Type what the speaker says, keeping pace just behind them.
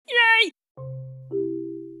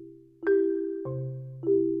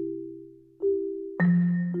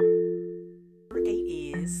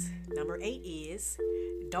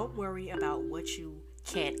Don't worry about what you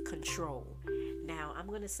can't control. Now, I'm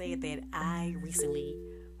going to say that I recently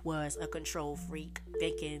was a control freak,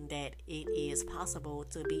 thinking that it is possible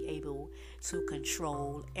to be able to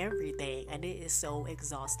control everything. And it is so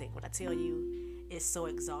exhausting. When I tell you, it's so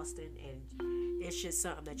exhausting, and it's just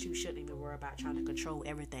something that you shouldn't even worry about trying to control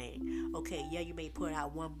everything. Okay, yeah, you may put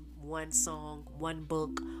out one song, one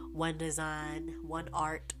book, one design, one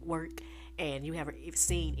artwork, and you haven't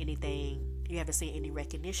seen anything. You haven't seen any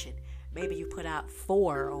recognition. Maybe you put out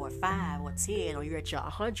 4 or 5 or 10, or you're at your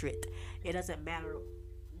 100th. It doesn't matter.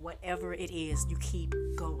 Whatever it is, you keep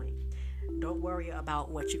going. Don't worry about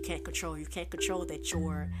what you can't control. You can't control that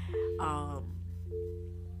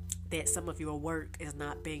that some of your work is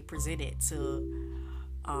not being presented to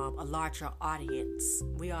a larger audience.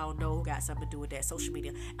 We all know who got something to do with that. Social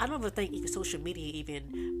media. I don't even think even social media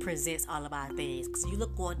even presents all of our things, because you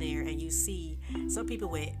look on there and you see some people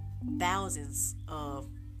with thousands of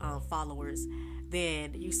followers.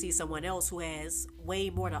 Then you see someone else who has way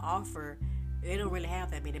more to offer. They don't really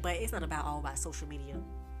have that many, but it's not all about social media.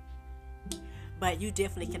 But you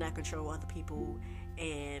definitely cannot control other people,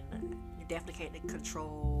 and you definitely can't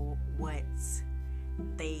control what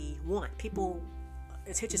they want. People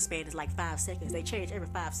attention span is like 5 seconds. They change every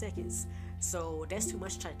 5 seconds. So that's too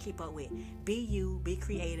much to try to keep up with. Be you, be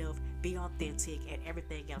creative, be authentic, and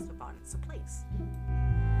everything else will fall into place.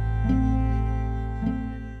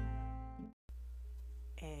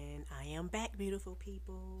 And I am back, beautiful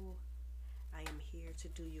people. I am here to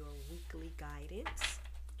do your weekly guidance.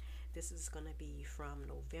 This is going to be from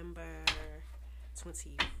November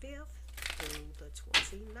 25th through the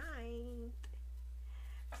 29th.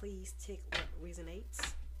 Please tick what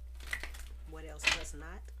resonates, what else does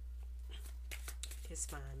not. It's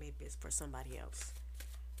fine. Maybe it's for somebody else.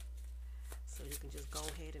 So you can just go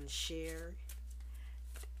ahead and share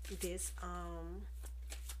this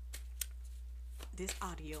this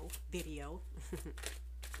audio video.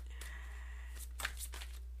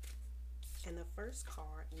 And the first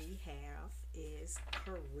card we have is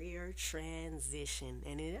career transition.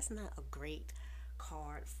 And that's not a great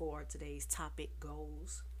card for today's topic,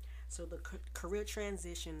 goals. So the career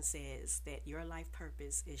transition says that your life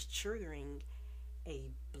purpose is triggering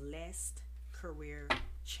a blessed career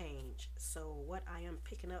change. So what I am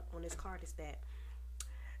picking up on this card is that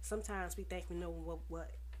sometimes we think we know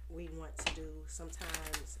what we want to do.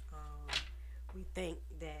 Sometimes we think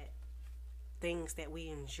that things that we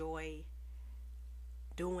enjoy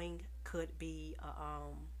doing could be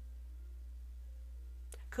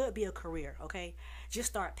a career. Okay, just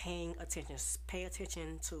start paying attention. Pay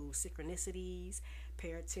attention to synchronicities.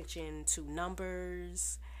 Pay attention to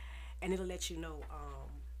numbers, and it'll let you know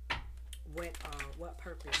what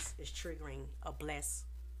purpose is triggering a blessed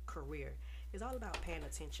career. It's all about paying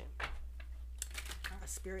attention. Our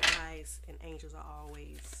spirit guides and angels are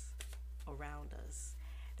always around us.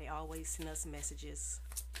 They always send us messages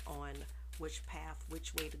on which path,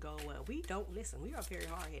 which way to go. Well, we don't listen. We are very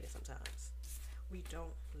hard-headed sometimes. We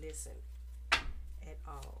don't listen at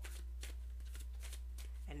all.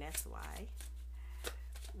 And that's why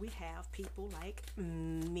we have people like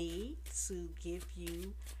me to give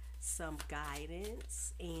you some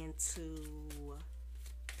guidance into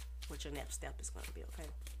what your next step is going to be, okay?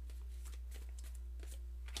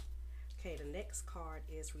 Okay, the next card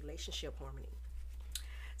is relationship harmony.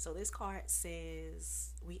 So this card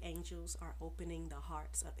says, we angels are opening the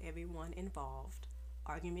hearts of everyone involved.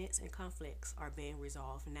 Arguments and conflicts are being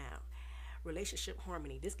resolved now. Relationship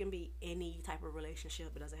harmony. This can be any type of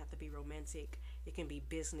relationship. It doesn't have to be romantic. It can be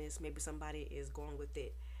business. Maybe somebody is going with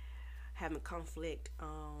it, having conflict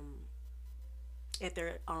at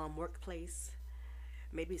their workplace.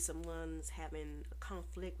 Maybe someone's having a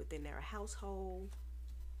conflict within their household.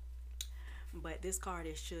 But this card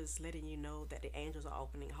is just letting you know that the angels are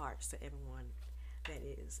opening hearts to everyone that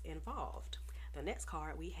is involved. The next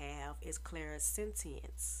card we have is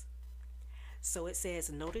clairsentience. So it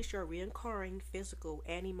says, notice your reoccurring physical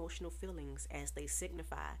and emotional feelings as they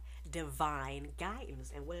signify divine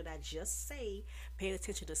guidance. And what did I just say? Pay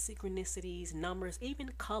attention to synchronicities, numbers,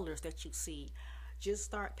 even colors that you see. Just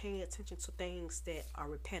start paying attention to things that are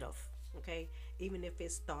repetitive, okay? Even if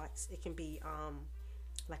it's thoughts, it can be,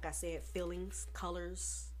 like I said, feelings,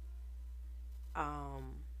 colors.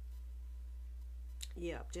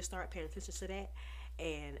 Yeah, just start paying attention to that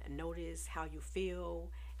and notice how you feel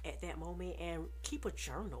at that moment, and keep a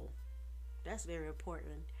journal. That's very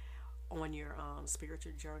important on your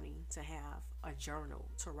spiritual journey, to have a journal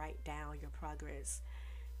to write down your progress,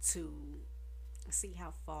 to see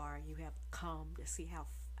how far you have come, to see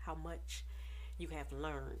how much you have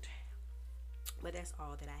learned. But that's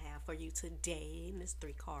all that I have for you today in this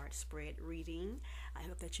 3 card spread reading. I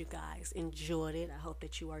hope that you guys enjoyed it. I hope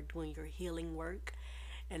that you are doing your healing work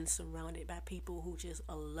and surrounded by people who just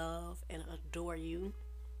love and adore you.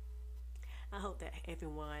 I hope that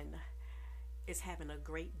everyone is having a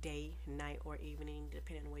great day, night, or evening,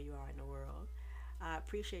 depending on where you are in the world. I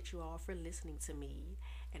appreciate you all for listening to me.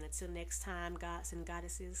 And until next time, gods and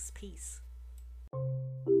goddesses, peace.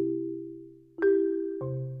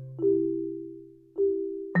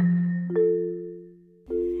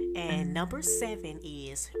 And number 7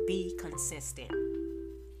 is be consistent.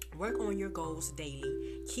 Work on your goals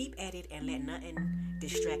daily. Keep at it and let nothing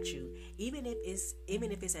distract you. Even if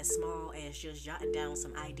it's as small as just jotting down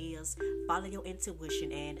some ideas, follow your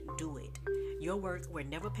intuition and do it. Your work will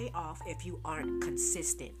never pay off if you aren't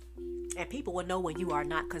consistent. And people will know when you are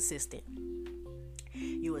not consistent.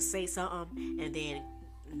 You will say something and then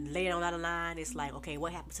later on down the line, it's like, okay,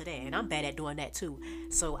 what happened to that? And I'm bad at doing that too.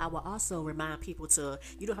 So I will also remind people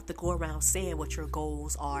you don't have to go around saying what your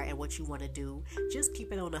goals are and what you want to do. Just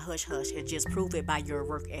keep it on the hush hush and just prove it by your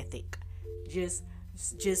work ethic. Just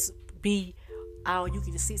be out. You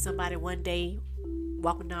can just see somebody one day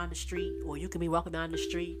walking down the street, or you can be walking down the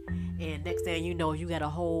street, and next thing you know, you got a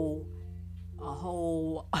whole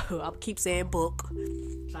I keep saying book,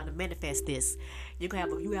 trying to manifest this. You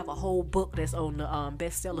have a whole book that's on the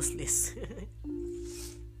bestsellers list.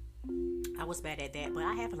 I was bad at that, but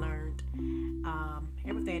I have learned.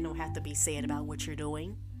 Everything don't have to be said about what you're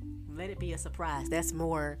doing. Let it be a surprise. That's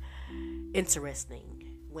more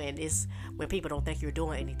interesting when people don't think you're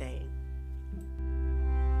doing anything.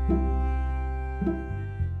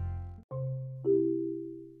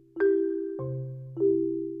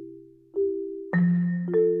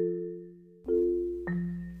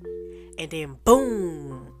 And then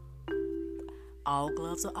boom, all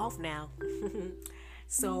gloves are off now.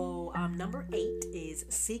 So number 8 is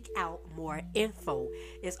seek out more info.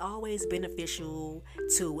 It's always beneficial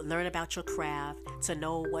to learn about your craft, to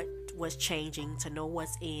know what's changing, to know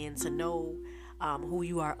what's in, to know who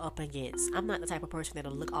you are up against. I'm not the type of person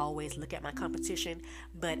that'll always look at my competition,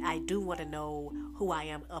 but I do want to know who I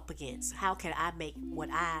am up against. How can I make what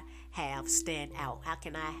I have stand out? How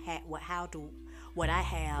can what I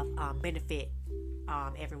have benefit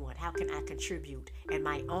everyone? How can I contribute in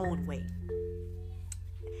my own way?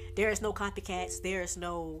 There is no copycats. There is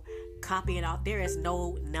no copying off. There is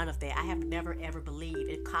none of that. I have never ever believed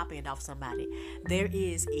in copying off somebody. There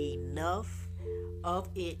is enough of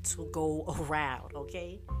it to go around.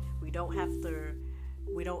 Okay, we don't have to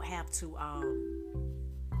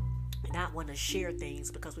not want to share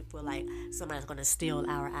things because we feel like somebody's going to steal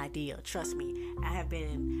our idea. Trust me, I have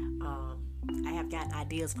gotten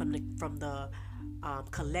ideas from the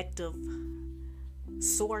collective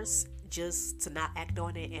source, just to not act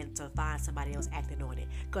on it and to find somebody else acting on it,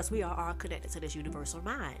 because we are all connected to this universal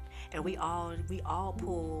mind, and we all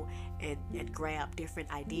pull and grab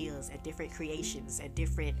different ideas and different creations and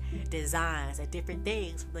different designs and different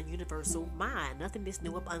things from the universal mind. Nothing is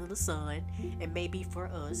new up under the sun. It may be for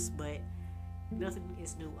us, but nothing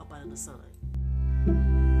is new up under the sun.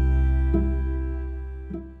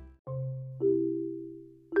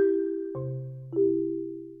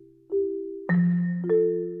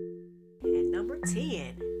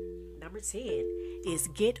 Number 10 is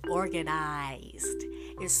get organized.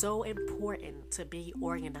 It's so important to be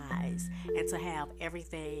organized and to have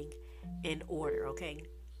everything in order, okay?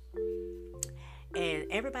 And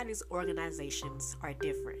everybody's organizations are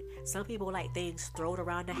different. Some people like things thrown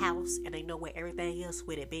around the house and they know where everything is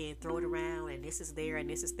with it being thrown around, and this is there and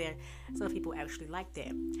this is there. Some people actually like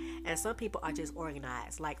that. And some people are just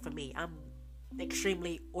organized. Like for me, I'm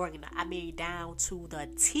extremely organized. I mean, down to the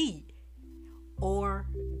T.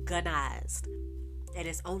 Organized. And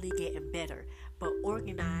it's only getting better. But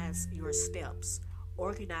organize your steps.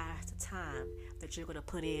 Organize the time that you're going to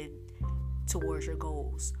put in towards your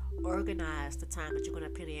goals. Organize the time that you're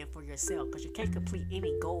going to put in for yourself, because you can't complete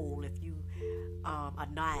any goal if you are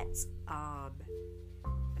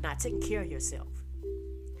not taking care of yourself.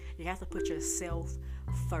 You have to put yourself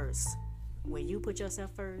first. When you put yourself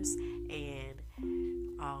first and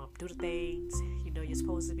do the things you're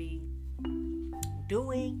supposed to be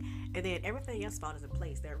doing, and then everything else falls in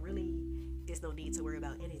place, there really is no need to worry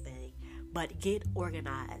about anything. But get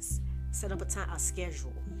organized. Set up a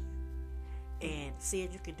schedule, and see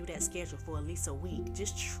if you can do that schedule for at least a week.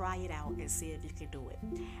 Just try it out and see if you can do it.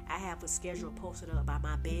 I have a schedule posted up by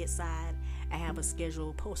my bedside. I have a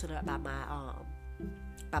schedule posted up by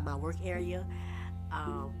my work area,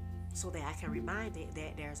 so that I can remind it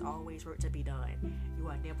that there's always work to be done. You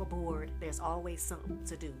are never bored. There's always something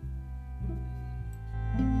to do.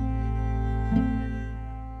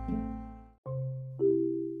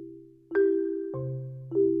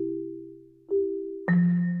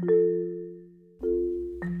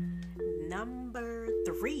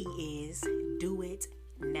 3 is do it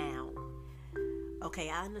now.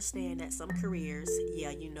 Okay, I understand that some careers,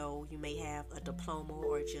 you may have a diploma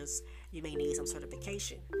or just you may need some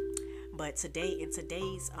certification. But in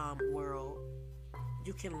today's world,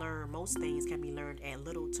 you can learn, most things can be learned at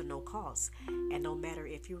little to no cost. And no matter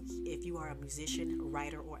if you are a musician,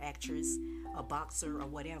 writer, or actress, a boxer, or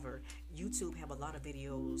whatever, YouTube have a lot of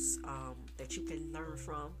videos that you can learn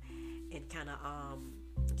from and kind of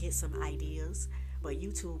get some ideas. But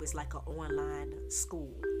YouTube is like an online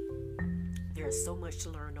school. There's so much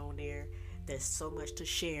to learn on there. There's so much to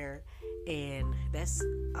share, and that's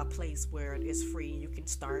a place where it's free. You can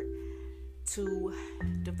start to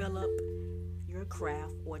develop your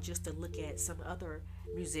craft, or just to look at some other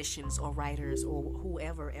musicians or writers or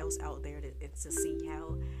whoever else out there to see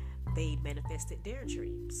how they manifested their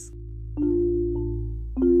dreams.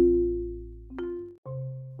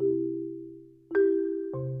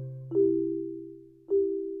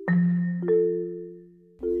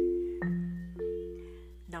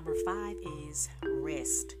 Number 5 is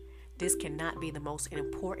rest. This cannot be the most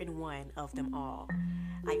important one of them all.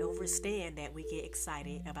 I understand that we get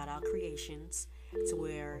excited about our creations to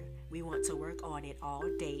where we want to work on it all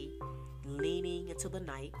day, leaning into the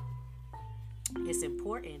night. It's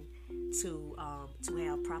important to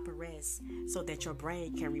have proper rest so that your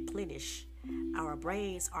brain can replenish. Our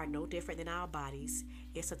brains are no different than our bodies.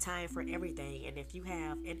 It's a time for everything, and if you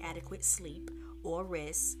have inadequate sleep or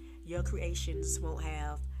rest, your creations won't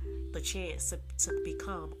have the chance to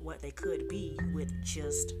become what they could be with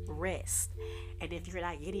just rest. And if you're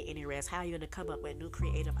not getting any rest, how are you going to come up with new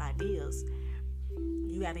creative ideas?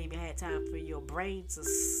 You haven't even had time for your brain to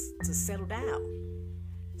settle down.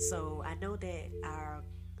 So I know that our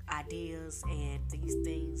ideas and these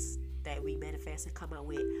things that we manifest and come up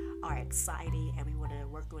with are exciting, and we want to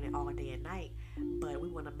work on it all day and night. But we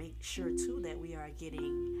want to make sure too that we are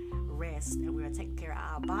getting rest and we are taking care of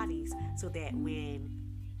our bodies, so that when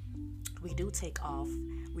we do take off,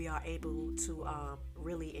 we are able to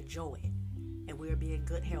really enjoy it, and we'll be in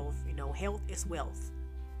good health. Health is wealth.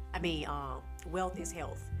 Wealth is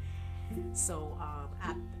health. So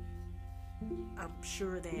I'm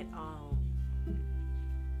sure that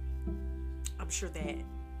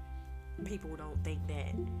people don't think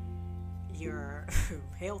that your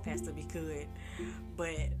health has to be good,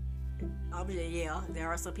 but there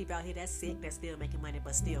are some people out here that's sick that's still making money,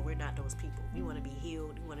 but still, we're not those people. We want to be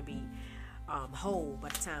healed. We want to be whole by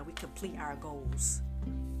the time we complete our goals.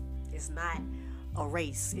 It's not a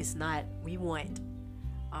race. We want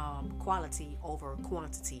quality over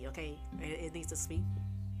quantity, okay? It needs to speak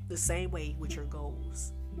the same way with your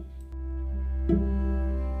goals.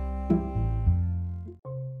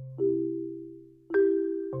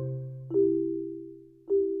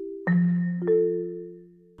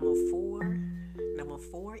 Number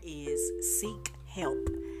four is seek help.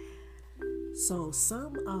 So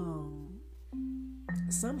some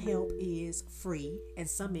help is free and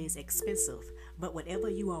some is expensive. But whatever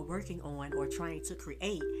you are working on or trying to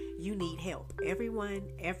create, you need help.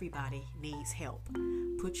 Everybody needs help.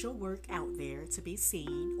 Put your work out there to be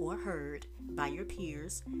seen or heard by your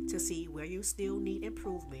peers, to see where you still need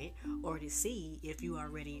improvement, or to see if you are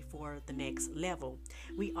ready for the next level.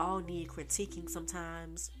 We all need critiquing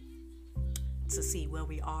sometimes to see where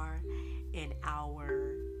we are in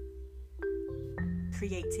our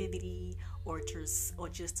creativity, or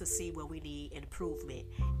just to see where we need improvement.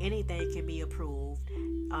 Anything can be improved.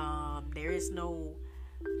 There is no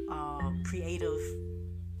creative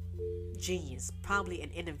genius, probably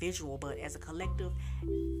an individual, but as a collective,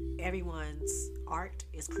 everyone's art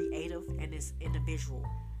is creative and it's individual.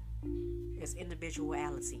 It's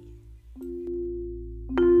individuality.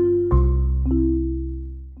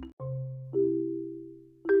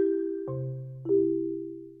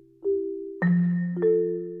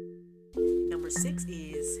 Number 6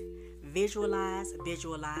 is visualize.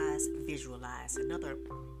 Another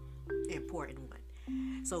important one.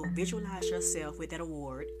 So visualize yourself with that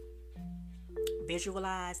award.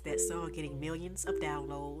 Visualize that song getting millions of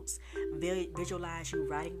downloads. Visualize you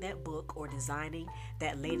writing that book or designing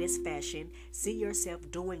that latest fashion. See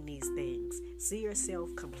yourself doing these things. See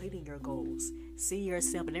yourself completing your goals. See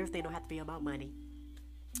yourself, and everything don't have to be about money,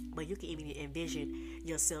 but you can even envision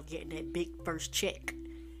yourself getting that big first check.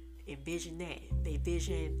 Envision that.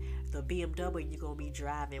 Envision the BMW you're going to be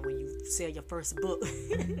driving when you sell your first book.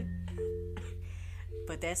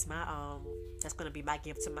 But that's going to be my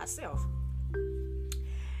gift to myself.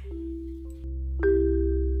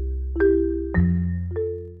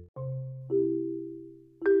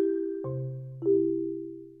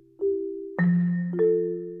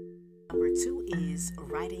 Number 2 is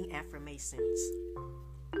writing affirmations.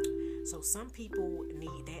 So some people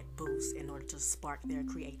need that boost in order to spark their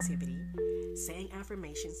creativity. Saying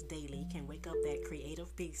affirmations daily can wake up that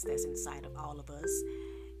creative beast that's inside of all of us.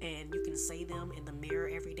 And you can say them in the mirror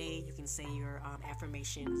every day. You can say your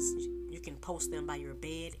affirmations. You can post them by your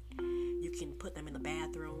bed. You can put them in the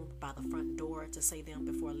bathroom, by the front door to say them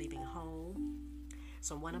before leaving home.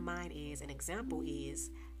 So one of mine is, an example is,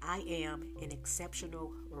 I am an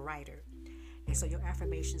exceptional writer. And so your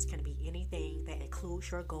affirmations can be anything that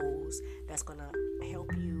includes your goals, that's going to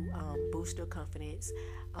help you boost your confidence.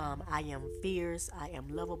 I am fierce, I am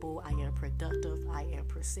lovable, I am productive, I am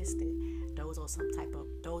persistent. Those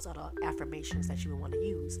are the affirmations that you would want to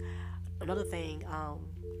use. Another thing,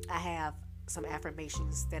 I have some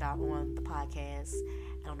affirmations that are on the podcast.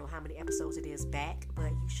 I don't know how many episodes it is back,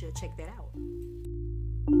 but you should check that out.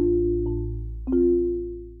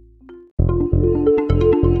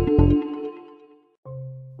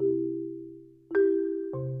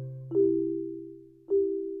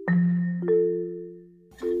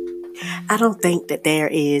 I don't think that there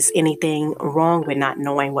is anything wrong with not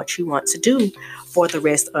knowing what you want to do for the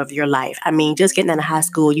rest of your life. I mean, just getting out of high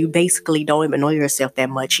school, you basically don't even know yourself that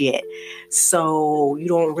much yet. So you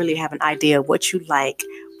don't really have an idea of what you like,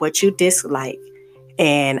 what you dislike.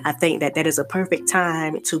 And I think that that is a perfect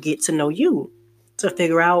time to get to know you, to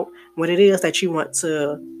figure out what it is that you want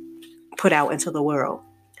to put out into the world.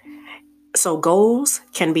 So goals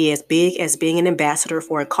can be as big as being an ambassador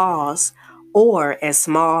for a cause, or as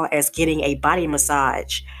small as getting a body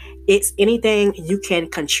massage. It's anything you can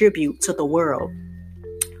contribute to the world.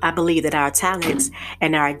 I believe that our talents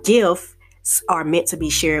and our gifts are meant to be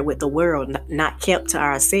shared with the world, not kept to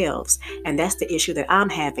ourselves. And that's the issue that I'm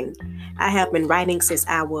having. I have been writing since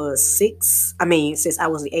I was since I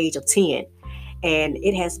was the age of 10. And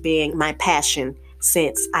it has been my passion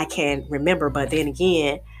since I can remember. But then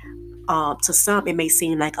again, to some, it may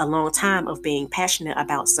seem like a long time of being passionate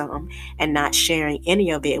about something and not sharing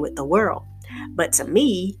any of it with the world. But to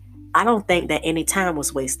me, I don't think that any time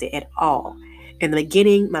was wasted at all. In the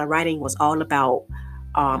beginning, my writing was all about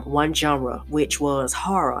one genre, which was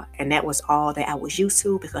horror. And that was all that I was used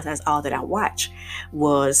to, because that's all that I watched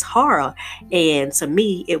was horror. And to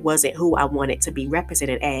me, it wasn't who I wanted to be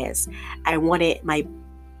represented as. I wanted my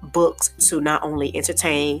books to not only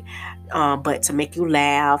entertain, but to make you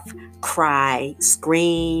laugh, cry,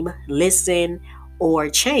 scream, listen, or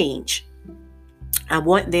change. I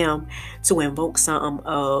want them to invoke something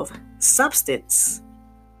of substance.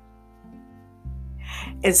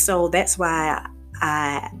 And so that's why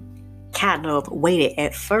I kind of waited.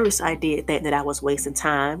 At first, I did think that I was wasting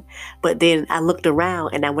time, but then I looked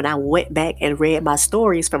around, and when I went back and read my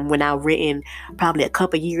stories from when I written probably a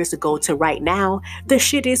couple years ago to right now, the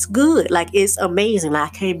shit is good. Like, it's amazing.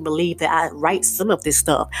 Like, I can't believe that I write some of this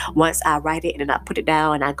stuff. Once I write it and then I put it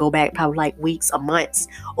down, and I go back probably like weeks or months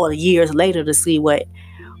or years later to see what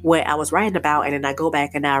I was writing about, and then I go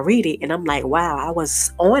back and I read it, and I'm like, wow, I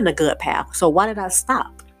was on a good path. So why did I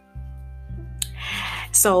stop?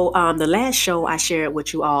 So the last show I shared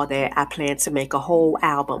with you all that I plan to make a whole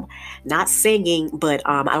album, not singing, but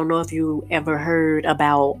I don't know if you ever heard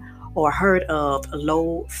about or heard of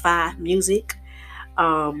lo-fi music.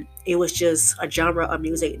 It was just a genre of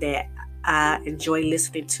music that I enjoy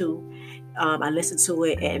listening to. I listen to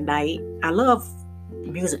it at night. I love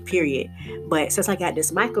music, period. But since I got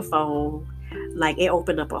this microphone, like, it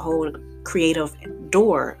opened up a whole creative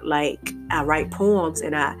door. Like, I write poems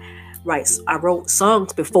and I wrote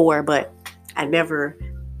songs before, but I never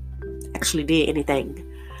actually did anything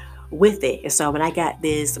with it. And so when I got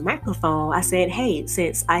this microphone, I said, hey,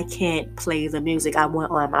 since I can't play the music I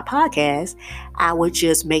want on my podcast, I would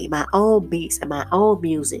just make my own beats and my own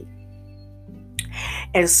music.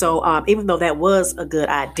 And so even though that was a good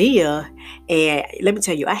idea, and let me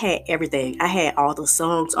tell you, I had everything. I had all the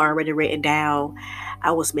songs already written down.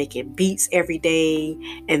 I was making beats every day,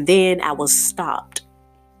 and then I was stopped.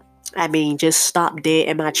 I mean, just stopped dead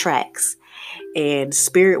in my tracks. And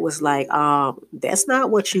Spirit was like, that's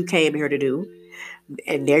not what you came here to do.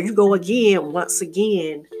 And there you go again, once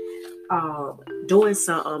again, doing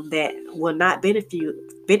something that will not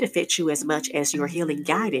benefit you as much as your healing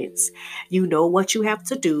guidance. You know what you have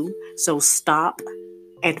to do, so stop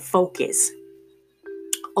and focus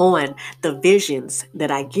on the visions that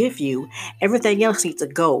I give you. Everything else needs to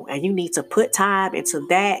go, and you need to put time into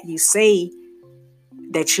that. You say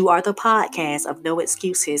that you are the podcast of no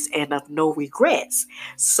excuses and of no regrets.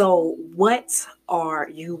 So what are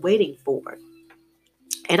you waiting for?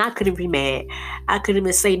 And I couldn't be mad. I couldn't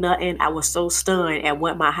even say nothing. I was so stunned at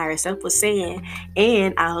what my higher self was saying,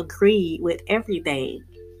 and I agreed with everything.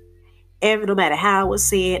 No matter how it was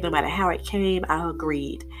said, no matter how it came, I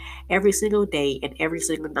agreed. Every single day and every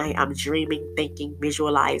single night, I'm dreaming, thinking,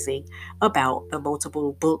 visualizing about the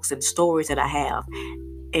multiple books and stories that I have.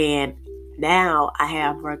 And now I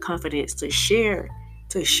have more confidence to share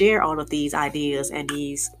all of these ideas and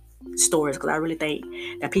these stories, because I really think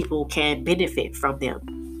that people can benefit from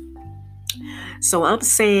them. So I'm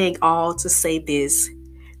saying all to say this: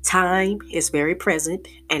 time is very present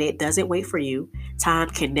and it doesn't wait for you. Time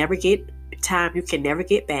you can never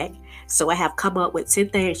get back. So I have come up with 10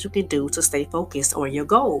 things you can do to stay focused on your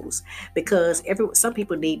goals, because some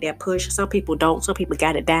people need that push, some people don't. Some people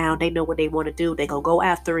got it down. They know what they want to do. They're going to go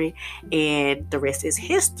after it, and the rest is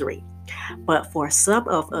history. But for some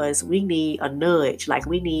of us, we need a nudge. Like,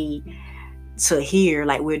 we need to hear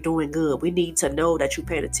like we're doing good. We need to know that you're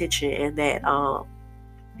paying attention and that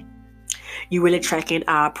you really tracking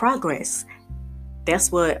our progress.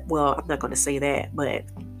 That's what, well, I'm not going to say that, but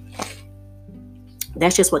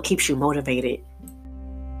that's just what keeps you motivated.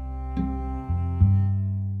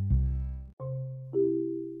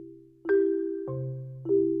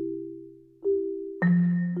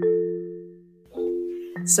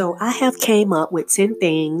 So I have came up with 10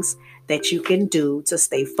 things that you can do to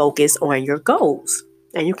stay focused on your goals.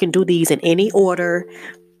 And you can do these in any order.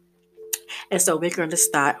 And so we're going to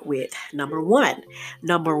start with number one.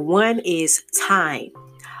 Number one is time.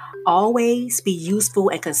 Always be useful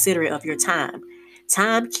and considerate of your time.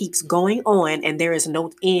 Time keeps going on and there is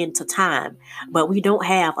no end to time, but we don't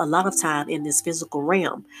have a lot of time in this physical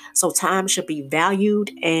realm. So time should be valued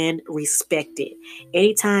and respected.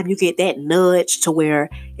 Anytime you get that nudge to where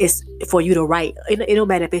it's for you to write, it don't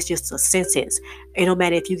matter if it's just a sentence. It don't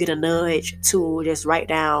matter if you get a nudge to just write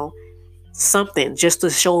down something just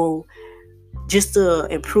to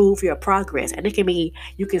improve your progress. And it can be,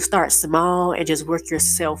 you can start small and just work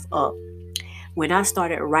yourself up. When I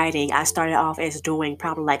started writing, I started off as doing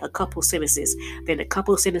probably like a couple sentences. Then a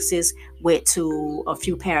couple sentences went to a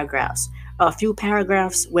few paragraphs. A few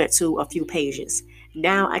paragraphs went to a few pages.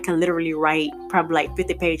 Now I can literally write probably like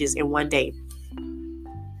 50 pages in one day.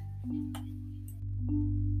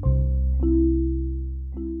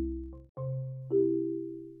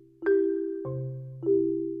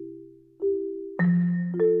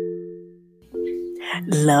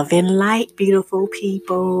 Love and light, beautiful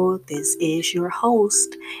people. This is your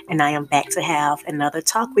host, and I am back to have another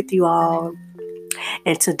talk with you all.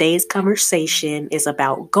 And today's conversation is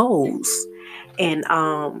about goals. And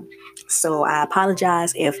so I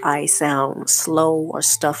apologize if I sound slow or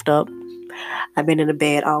stuffed up. I've been in the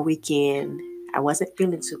bed all weekend. I wasn't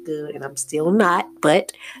feeling too good, and I'm still not,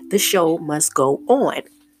 but the show must go on.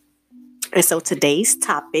 And so today's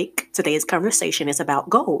conversation is about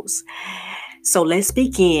goals. So let's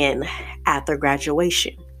begin after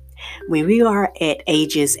graduation. When we are at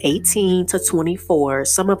ages 18 to 24,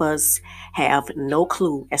 some of us have no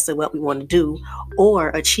clue as to what we want to do or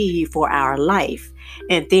achieve for our life.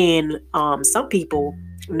 And then some people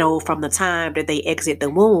know from the time that they exit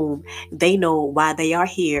the womb, they know why they are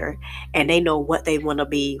here and they know what they want to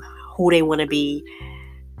be, who they want to be.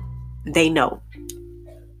 They know.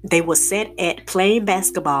 They were set at playing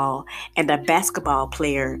basketball and the basketball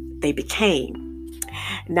player they became.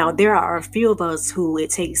 Now, there are a few of us who it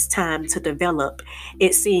takes time to develop.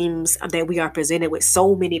 It seems that we are presented with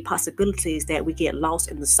so many possibilities that we get lost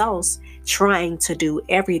in the sauce trying to do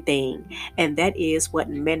everything. And that is what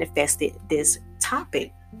manifested this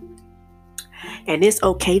topic. And it's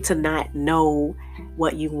okay to not know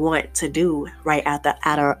what you want to do right out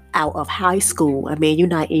of high school. I mean, you're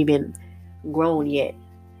not even grown yet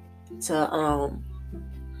to